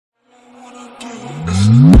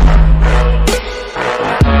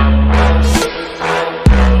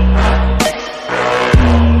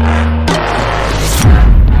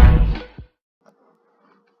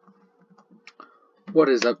What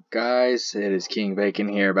is up, guys? It is King Bacon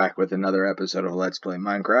here, back with another episode of Let's Play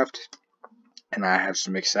Minecraft, and I have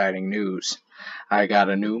some exciting news. I got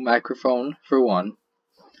a new microphone for one,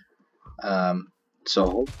 so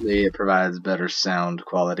hopefully it provides better sound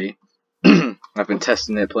quality. I've been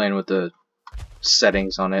testing it, playing with the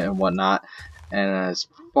settings on it and whatnot, and as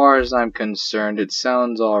far as I'm concerned, it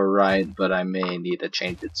sounds alright, but I may need to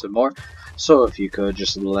change it some more, so if you could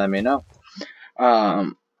just let me know.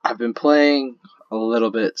 I've been playing a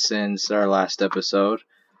little bit since our last episode.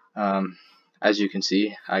 As you can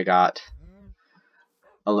see, I got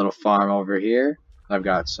a little farm over here. I've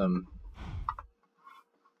got some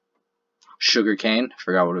sugar cane,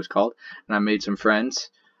 forgot what it was called, and I made some friends.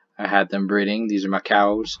 I had them breeding. These are my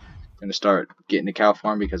cows. I'm gonna start getting a cow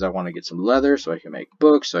farm because I want to get some leather so I can make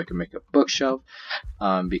books, so I can make a bookshelf,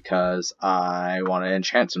 because I want to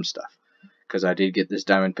enchant some stuff, because I did get this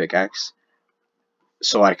diamond pickaxe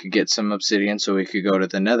so I could get some obsidian so we could go to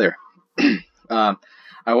the Nether. I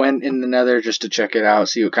went in the Nether just to check it out,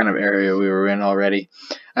 see what kind of area we were in already,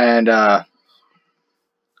 and the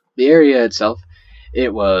area itself,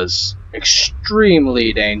 it was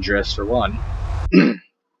extremely dangerous for one,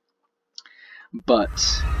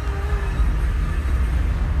 but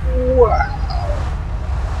wow,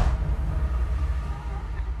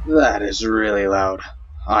 that is really loud.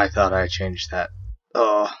 I thought I changed that.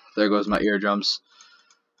 Oh, there goes my eardrums.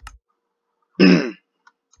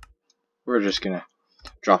 We're just gonna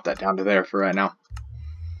drop that down to there for right now.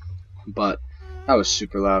 But that was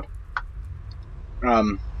super loud.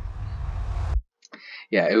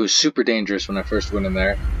 Yeah, it was super dangerous when I first went in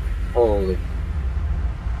there. Holy.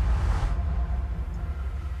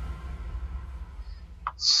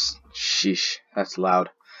 Sheesh, that's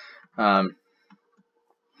loud.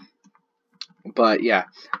 But yeah,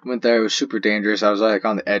 went there. It was super dangerous. I was like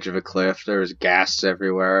on the edge of a cliff. There was gas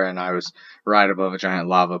everywhere, and I was right above a giant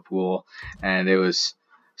lava pool, and it was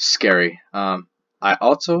scary. I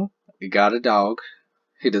also got a dog.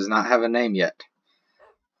 He does not have a name yet,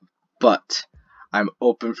 but I'm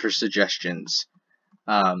open for suggestions.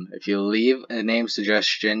 If you leave a name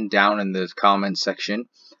suggestion down in the comment section,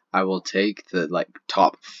 I will take the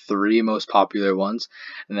top 3 most popular ones,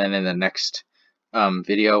 and then in the next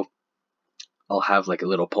video, I'll have like a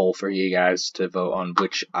little poll for you guys to vote on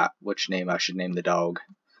which name I should name the dog.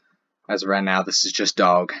 As of right now, this is just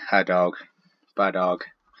dog. Hi dog. Bye dog.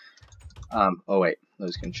 Oh wait, I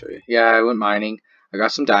was gonna show you. Yeah, I went mining. I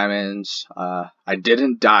got some diamonds. I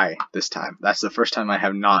didn't die this time. That's the first time I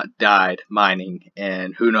have not died mining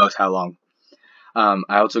in who knows how long.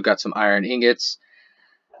 I also got some iron ingots.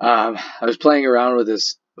 I was playing around with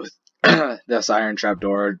this iron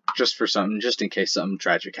trapdoor just for something, just in case something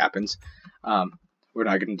tragic happens. We're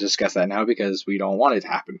not going to discuss that now because we don't want it to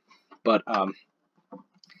happen. But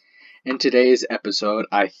in today's episode,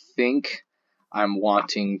 I think I'm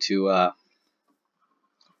wanting to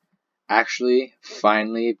actually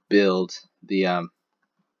finally build the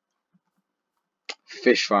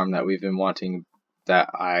fish farm that we've been wanting, that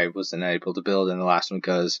I wasn't able to build in the last one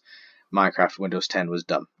because Minecraft Windows 10 was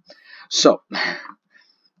dumb. So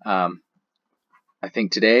I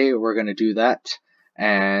think today we're going to do that,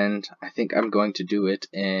 and I think I'm going to do it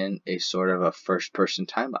in a sort of a first-person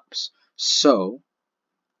time-lapse. So,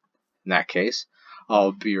 in that case,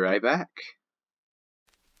 I'll be right back.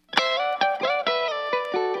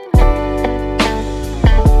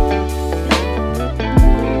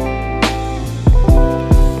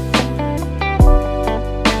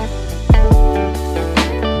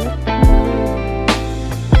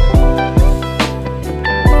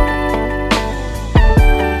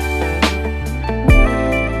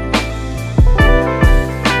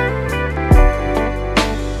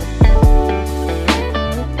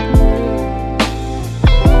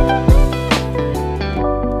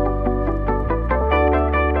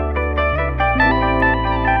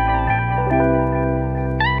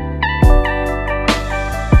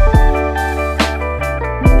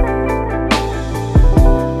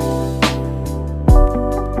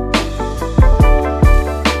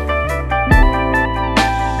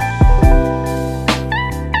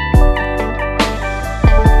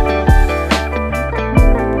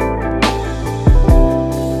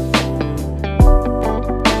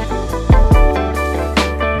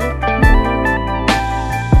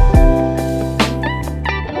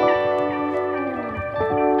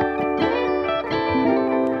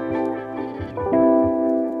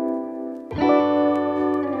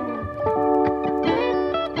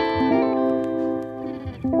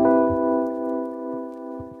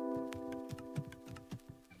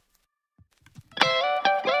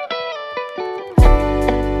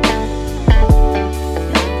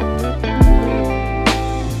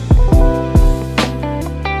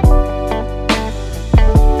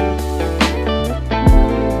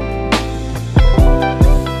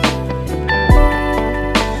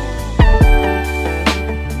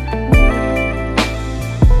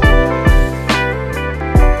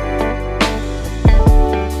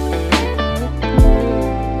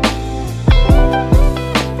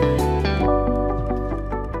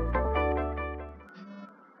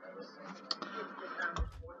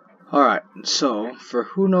 So, for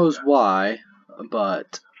who knows why,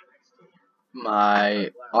 but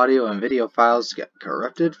my audio and video files get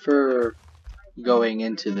corrupted for going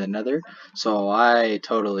into the Nether, so I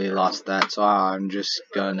totally lost that, so I'm just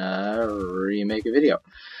gonna remake a video.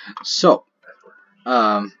 So,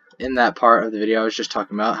 in that part of the video I was just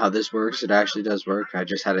talking about how this works. It actually does work. I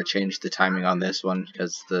just had to change the timing on this one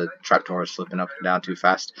because the trapdoor was flipping up and down too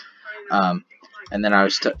fast. And then I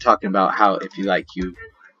was talking about how if you you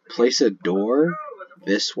place a door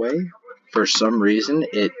this way, for some reason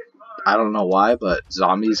I don't know why, but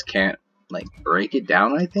zombies can't break it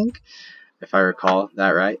down, I think, if I recall that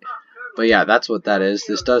right. But yeah, that's what that is.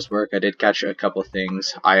 This does work. I did catch a couple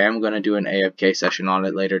things. I am going to do an AFK session on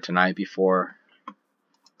it later tonight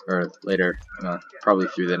later, probably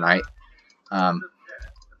through the night, or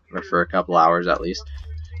for a couple hours at least,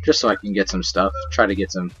 just so I can get some stuff, try to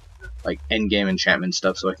get some end game enchantment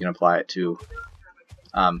stuff so I can apply it to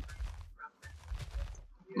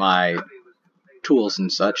my tools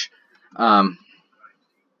and such. But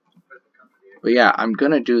yeah, I'm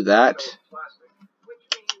gonna do that,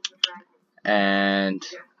 and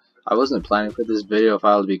I wasn't planning for this video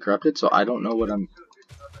file to be corrupted, so I don't know what I'm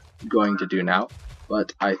going to do now,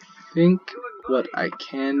 but I think what I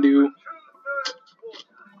can do,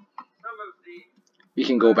 we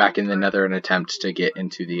can go back in the Nether and attempt to get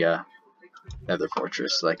into the Nether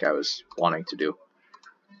fortress like I was wanting to do.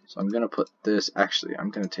 So I'm gonna put this, actually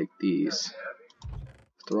I'm gonna take these,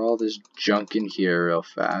 throw all this junk in here real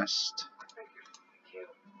fast.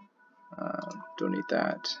 Don't need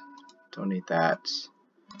that, don't need that.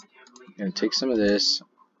 I'm gonna take some of this,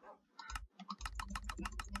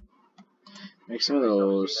 make some of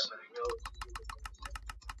those,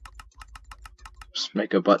 just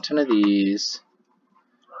make a butt ton of these,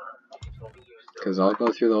 because I'll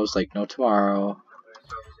go through those like no tomorrow.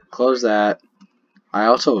 Close that. I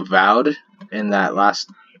also vowed in that last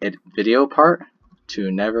video part to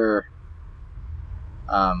never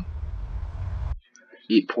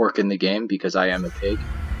eat pork in the game because I am a pig.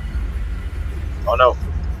 Oh no,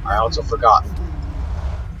 I also forgot.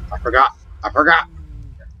 I forgot.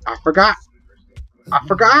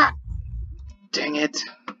 Dang it.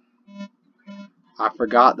 I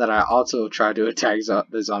forgot that I also tried to attack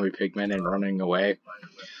the zombie pigmen and running away.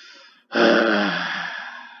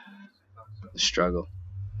 The struggle.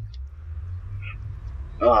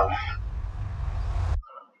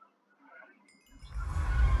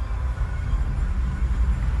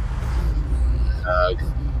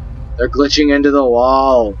 They're glitching into the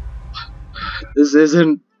wall. This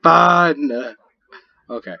isn't fun.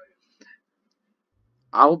 Okay.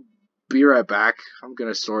 I'll be right back. I'm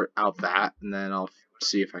gonna sort out that, and then I'll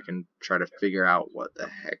see if I can try to figure out what the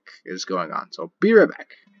heck is going on. So, be right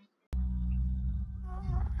back.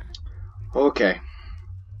 Okay.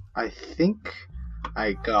 I think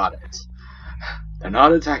I got it. They're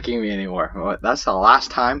not attacking me anymore. That's the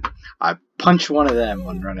last time I punch one of them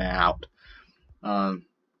when running out.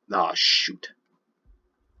 Oh shoot.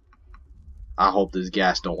 I hope this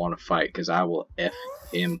gas don't want to fight, because I will F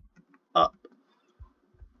him up.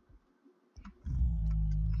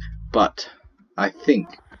 But I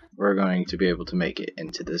think we're going to be able to make it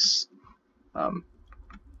into this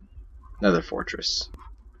Nether fortress.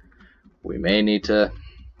 We may need to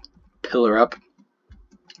pillar up.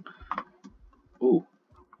 Ooh.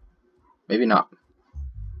 Maybe not.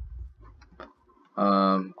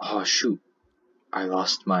 Oh shoot. I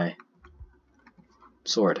lost my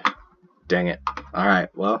sword. Dang it. Alright,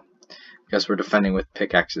 well, guess we're defending with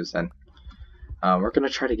pickaxes then. We're gonna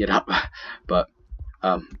try to get up, but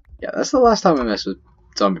yeah, that's the last time I messed with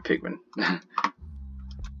zombie pigmen. I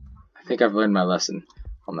think I've learned my lesson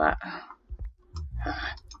on that.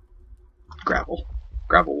 Gravel.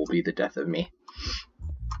 Gravel will be the death of me.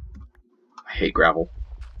 I hate gravel.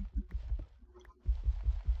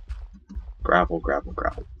 Gravel.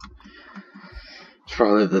 It's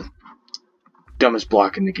probably the dumbest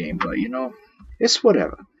block in the game, but you know, it's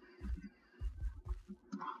whatever.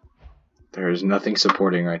 There's nothing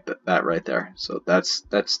supporting that right there, so that's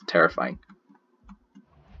terrifying.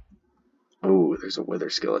 Oh, there's a wither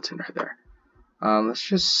skeleton right there. Let's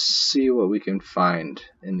just see what we can find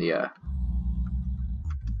in the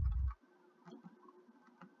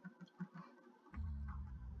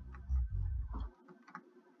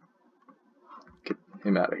get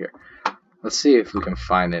him out of here. Let's see if we can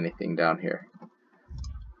find anything down here.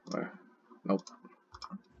 Nope.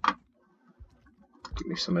 Give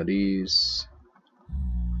me some of these.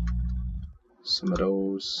 Some of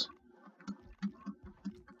those.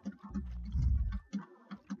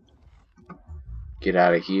 Get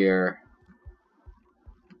out of here.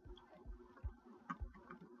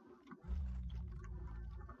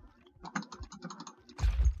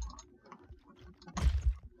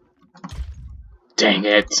 Dang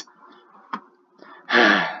it.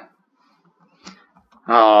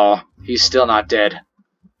 Oh, he's still not dead.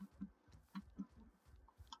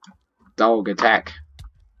 Dog attack.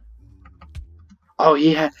 Oh,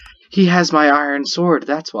 he has my iron sword.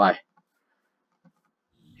 That's why.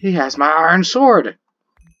 He has my iron sword.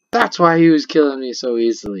 That's why he was killing me so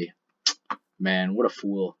easily. Man, what a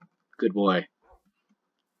fool. Good boy.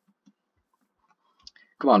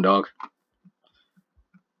 Come on, dog.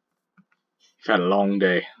 You've had a long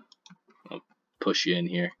day. I'll push you in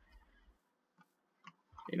here.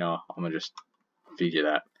 You know, I'm gonna just feed you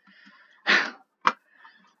that.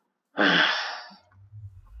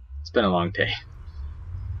 It's been a long day.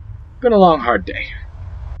 Been a long, hard day.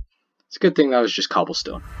 It's a good thing that was just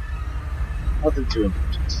cobblestone. Nothing too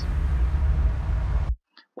important.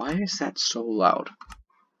 Why is that so loud?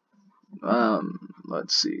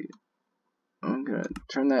 Let's see. I'm gonna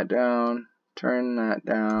turn that down, turn that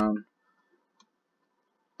down,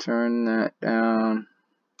 turn that down,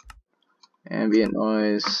 ambient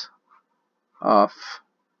noise off,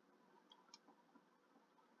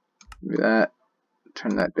 do that,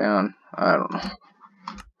 turn that down, I don't know,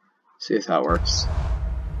 see if that works.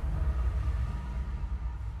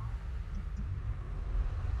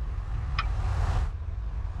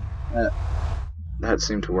 That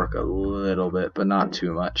seemed to work a little bit, but not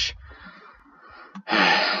too much.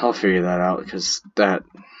 I'll figure that out because the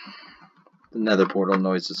nether portal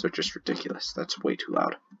noises are just ridiculous. That's way too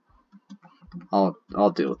loud.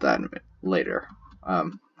 I'll deal with that in a bit later.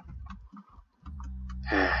 I'm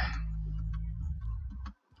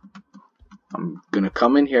gonna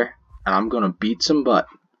come in here and I'm gonna beat some butt.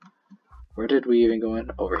 Where did we even go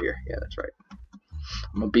in? Over here. Yeah, that's right.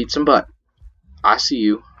 I'm gonna beat some butt. I see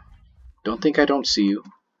you. Don't think I don't see you.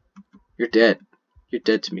 You're dead. You're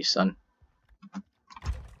dead to me, son.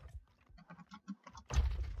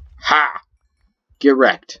 Ha! Get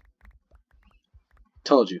wrecked.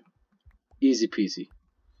 Told you. Easy peasy.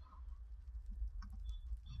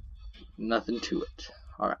 Nothing to it.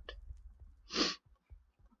 Alright.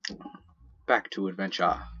 Back to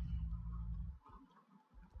adventure.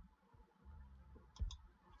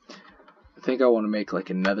 I think I want to make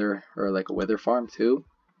like a nether or like a wither farm too.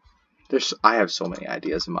 I have so many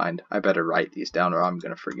ideas in mind. I better write these down or I'm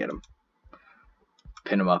gonna forget them.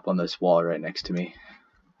 Pin them up on this wall right next to me.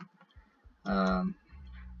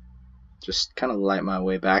 Just kind of light my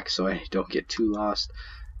way back so I don't get too lost.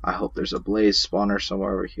 I hope there's a blaze spawner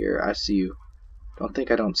somewhere over here. I see you. Don't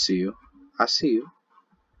think I don't see you. I see you.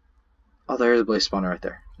 Oh, there's a blaze spawner right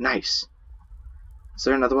there. Nice. Is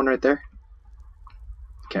there another one right there?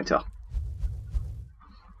 Can't tell.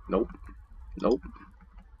 Nope. Nope.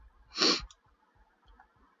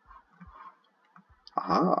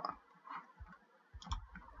 Aha.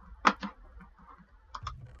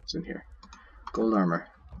 What's in here? Gold armor.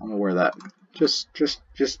 I'm gonna wear that. Just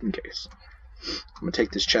in case. I'm gonna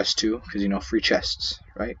take this chest too, because you know, free chests,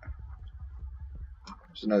 right?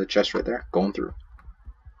 There's another chest right there. Going through.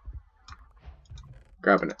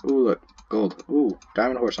 Grabbing it. Ooh, look. Gold. Ooh,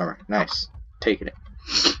 diamond horse armor. Nice. Taking it.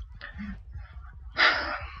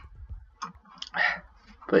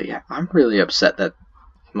 But yeah, I'm really upset that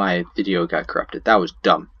my video got corrupted. That was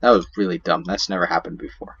dumb. That was really dumb. That's never happened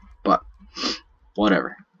before. But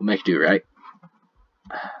whatever. We'll make do, right?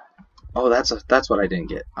 Oh, that's what I didn't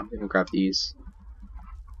get. I'm gonna grab these.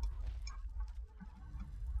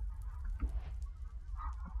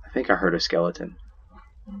 I think I heard a skeleton.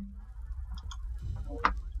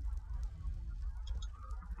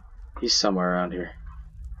 He's somewhere around here.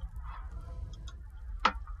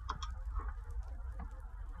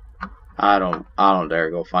 I don't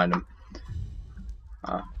dare go find him.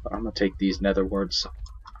 But I'm gonna take these nether warts.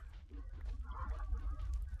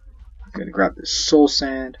 I'm gonna grab this soul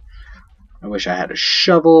sand. I wish I had a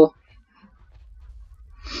shovel.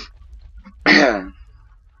 We're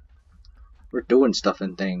doing stuff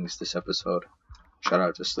and things this episode. Shout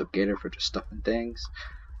out to Slipgator for just stuff and things.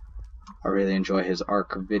 I really enjoy his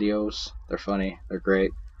arc of videos. They're funny. They're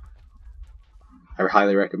great. I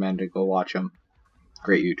highly recommend to go watch him.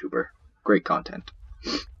 Great YouTuber. Great content.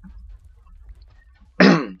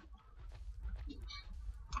 I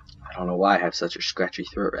don't know why I have such a scratchy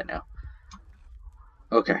throat right now.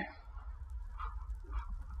 Okay.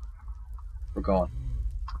 We're going.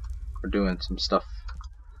 We're doing some stuff.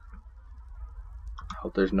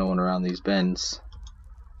 Hope there's no one around these bends.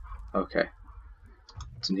 Okay.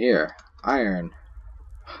 What's in here? Iron.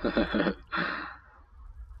 Don't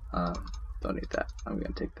need that. I'm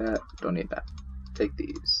gonna take that. Don't need that. Take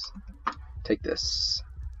these. Take this.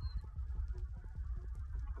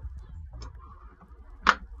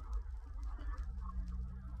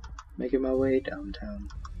 making my way downtown,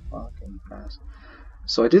 walking fast.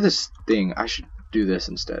 So I do this thing. I should do this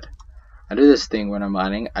instead. I do this thing when I'm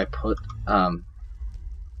mining. I put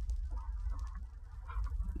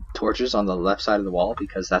torches on the left side of the wall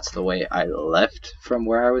because that's the way I left from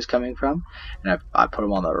where I was coming from, and I put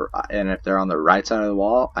them on the, and if they're on the right side of the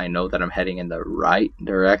wall, I know that I'm heading in the right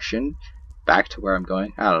direction back to where I'm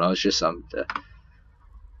going. I don't know, it's just something to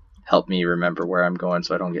help me remember where I'm going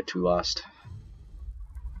so I don't get too lost.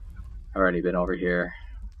 I've already been over here.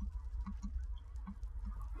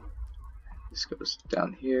 This goes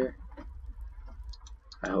down here.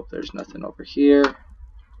 I hope there's nothing over here.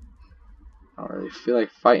 I don't really feel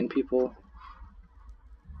like fighting people.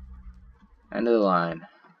 End of the line.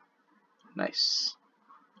 Nice.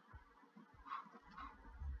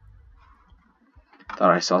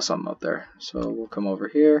 Thought I saw something up there. So we'll come over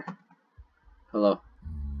here. Hello.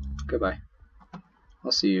 Goodbye.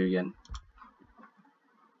 I'll see you again.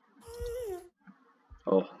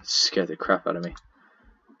 Oh, it scared the crap out of me.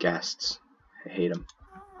 Ghasts. I hate them.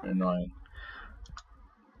 They're annoying.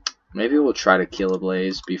 Maybe we'll try to kill a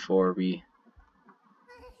blaze before we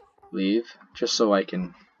leave, just so I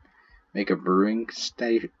can make a brewing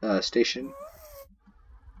station.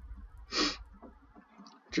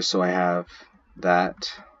 Just so I have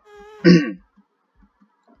that.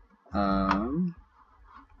 I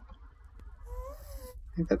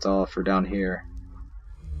think that's all for down here.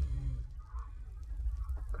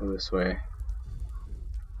 Go this way.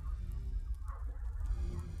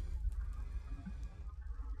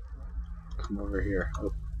 Come over here.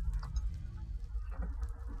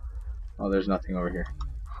 Oh, there's nothing over here.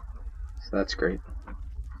 So that's great.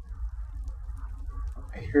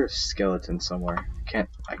 I hear a skeleton somewhere.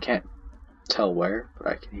 I can't tell where, but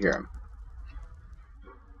I can hear him.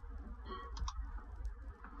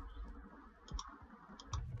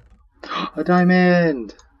 A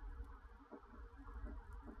diamond!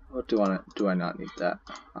 What do I not need that?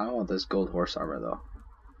 I don't want this gold horse armor though.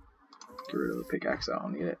 Get rid of the pickaxe, I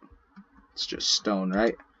don't need it. It's just stone,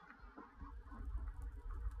 right?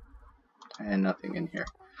 And nothing in here.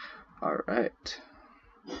 Alright.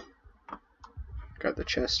 Grab the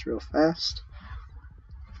chest real fast.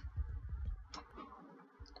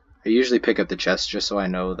 I usually pick up the chest just so I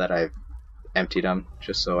know that I've emptied them,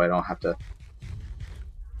 just so I don't have to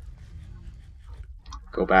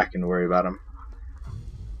go back and worry about them.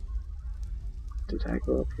 Did I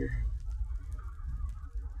go up here?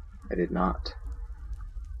 I did not.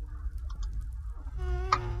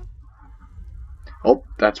 Oh,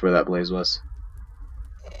 that's where that blaze was.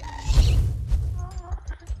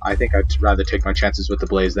 I think I'd rather take my chances with the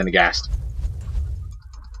blaze than a ghast.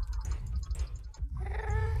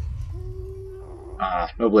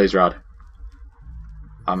 No blaze rod.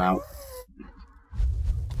 I'm out.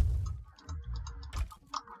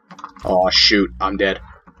 Oh shoot, I'm dead.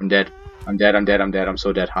 I'm dead. I'm dead, I'm dead, I'm dead, I'm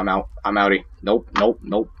so dead. I'm out. I'm outie. Nope, nope,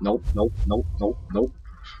 nope, nope, nope, nope, nope, nope,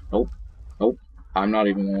 nope, nope. I'm not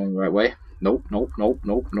even going the right way. Nope, nope, nope,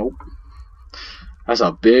 nope, nope. That's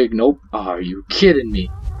a big nope. Oh, are you kidding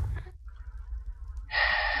me?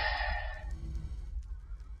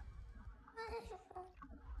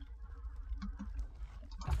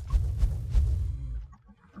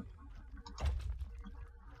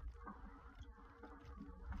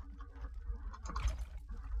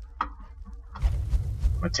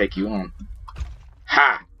 I'm gonna take you on.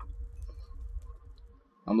 Ha!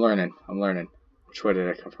 I'm learning. I'm learning. Which way did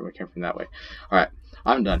I come from? I came from that way. Alright.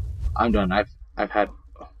 I'm done. I'm done. I've had...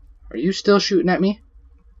 Are you still shooting at me?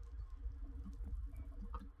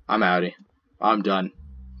 I'm outie. I'm done.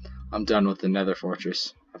 I'm done with the Nether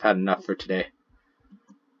Fortress. I've had enough for today.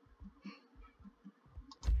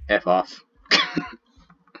 F off.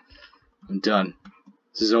 I'm done.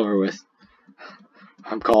 This is over with.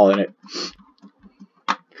 I'm calling it.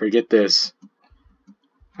 Forget this.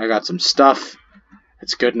 I got some stuff.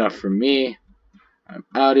 It's good enough for me. I'm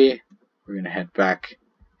outie. We're gonna head back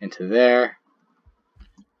into there.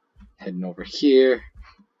 Heading over here.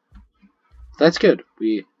 That's good.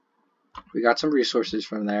 We got some resources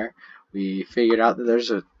from there. We figured out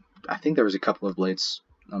that I think there was a couple of blaze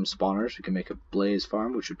spawners. We can make a blaze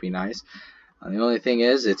farm, which would be nice. The only thing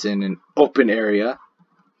is, it's in an open area.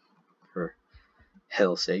 For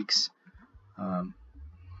hell's sakes.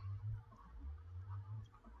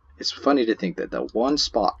 It's funny to think that the one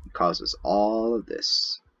spot causes all of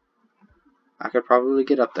this. I could probably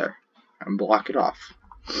get up there and block it off.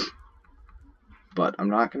 But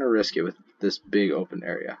I'm not going to risk it with this big open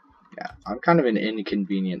area. Yeah, I'm kind of in an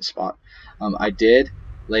inconvenient spot. I did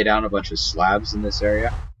lay down a bunch of slabs in this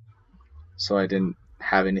area, so I didn't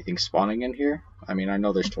have anything spawning in here. I mean, I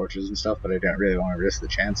know there's torches and stuff, but I don't really want to risk the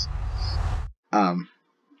chance. Gosh,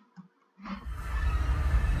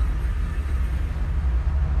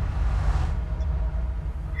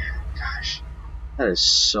 that is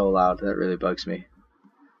so loud. That really bugs me.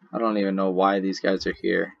 I don't even know why these guys are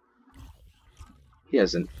here. He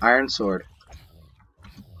has an iron sword.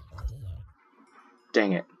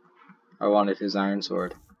 Dang it. I wanted his iron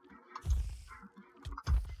sword.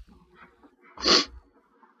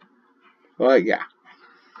 Well, yeah.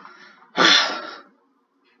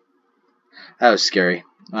 That was scary.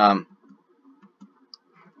 I'll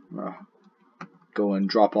go and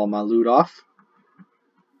drop all my loot off.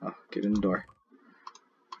 Oh, get in the door.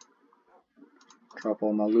 Drop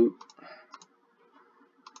all my loot.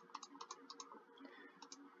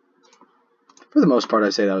 For the most part,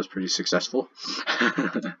 I'd say that was pretty successful.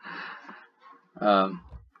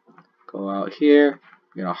 Go out here.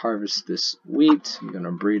 I'm gonna harvest this wheat. I'm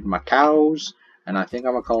gonna breed my cows, and I think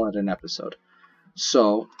I'm gonna call it an episode.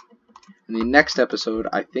 So, in the next episode,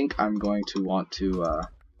 I think I'm going to want to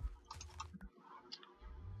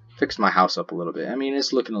fix my house up a little bit. I mean,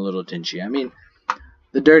 it's looking a little dingy. I mean,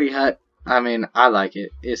 the dirty hut. I mean, I like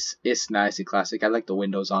it. It's nice and classic. I like the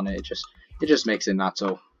windows on it. It just makes it not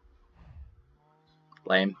so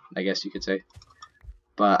lame, I guess you could say.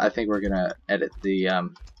 But I think we're gonna edit the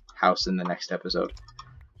house in the next episode.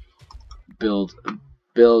 Build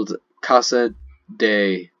Casa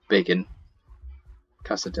de Bacon.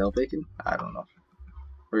 Casa del Bacon? I don't know.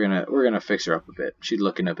 We're gonna fix her up a bit. She's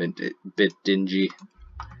looking a bit dingy.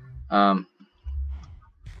 Oh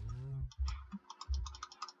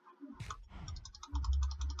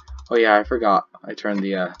yeah, I forgot. I turned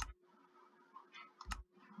the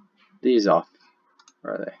these off.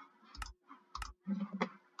 Where are they?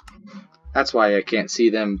 That's why I can't see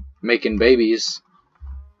them making babies,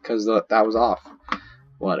 because that was off.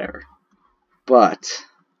 Whatever. But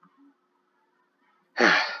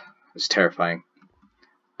it was terrifying.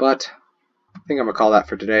 But I think I'm gonna call that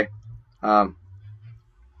for today. I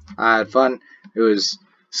had fun. It was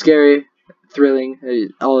scary,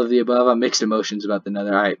 thrilling, all of the above. I mixed emotions about the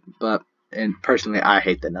Nether. And personally, I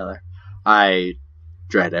hate the Nether. I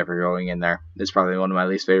dread ever going in there. It's probably one of my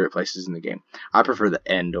least favorite places in the game. I prefer the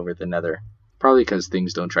end over the Nether. Probably because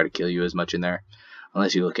things don't try to kill you as much in there.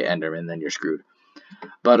 Unless you look at Enderman, then you're screwed.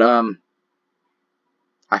 But I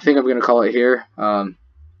think I'm gonna call it here.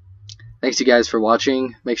 Thanks you guys for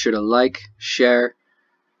watching. Make sure to like, share,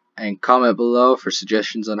 and comment below for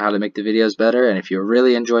suggestions on how to make the videos better. And if you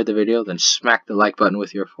really enjoyed the video, then smack the like button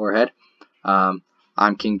with your forehead. I'm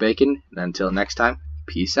King Bacon, and until next time,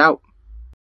 peace out.